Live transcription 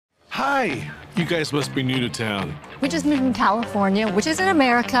Hi. You guys must be new to town. We just moved from California, which is in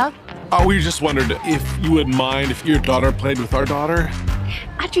America. Oh, we just wondered if you would mind if your daughter played with our daughter.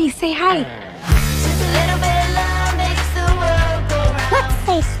 Audrey, say hi. Let's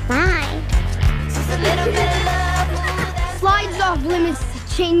say slide. Slides off limits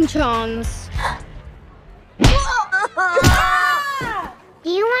to ching-chongs. Do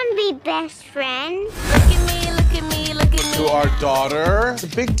you want to be best friends? To our daughter. It's a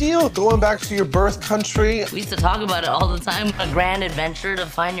big deal, going back to your birth country. We used to talk about it all the time. A grand adventure to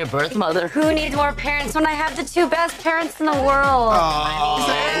find your birth mother. Who needs more parents when I have the two best parents in the world?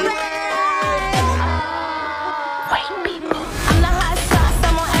 White people. I'm the hot sauce,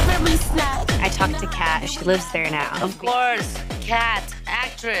 I'm on every snack. I talked to Kat. She lives there now. Of course. Kat,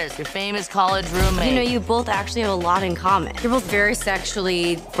 actress, your famous college roommate. You know, you both actually have a lot in common. You're both very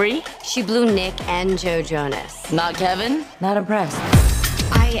sexually free? She blew Nick and Joe Jonas. Not Kevin? Not impressed.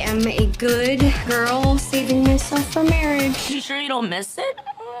 I am a good girl saving myself for marriage. You sure you don't miss it?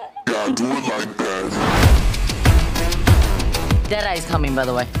 Yeah, do it like that. Deadeye's coming, by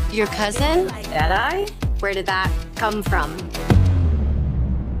the way. Your cousin? Deadeye? Where did that come from?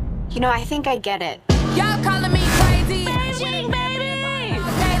 You know, I think I get it. Y'all calling me crazy.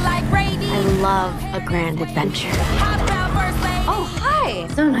 I love a grand adventure. Oh, hi.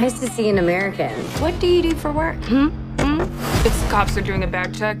 So nice to see an American. What do you do for work? It's the cops are doing a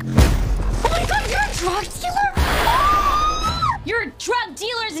bag check. Oh my God, you're a drug dealer? You're drug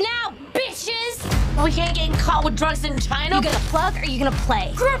dealers now, bitches! We can't get caught with drugs in China. You gonna plug or are you gonna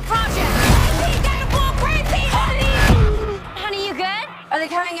play? Group project! Honey, you good? Are they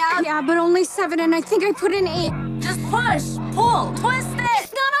coming out? Yeah, but only 7 and I think I put in 8. Just push, pull, twist it.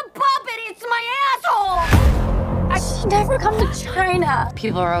 It's not a puppet, it's my asshole! I should never come to China.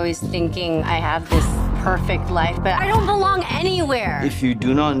 People are always thinking I have this perfect life, but I don't belong anywhere. If you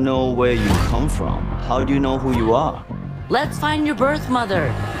do not know where you come from, how do you know who you are? Let's find your birth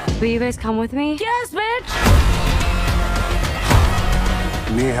mother. Will you guys come with me? Yes, bitch.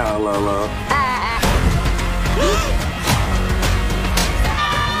 Ni hao, Lolo.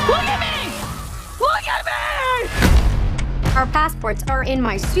 Look at me! Look at me! Our passports are in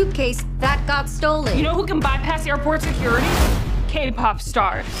my suitcase that got stolen. You know who can bypass airport security? K-pop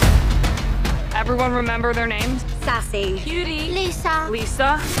stars. Everyone remember their names? Sassy. Cutie. Lisa.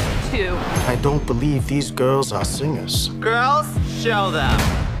 Lisa. 2. I don't believe these girls are singers. Girls, show them.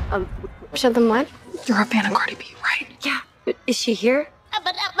 Show them what? You're a fan of Cardi B, right? Yeah. Is she here?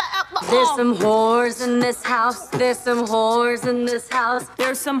 There's some whores in this house. There's some whores in this house.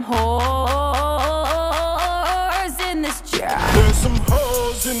 There's some whores in this jar. There's some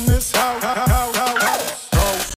hoes in this house.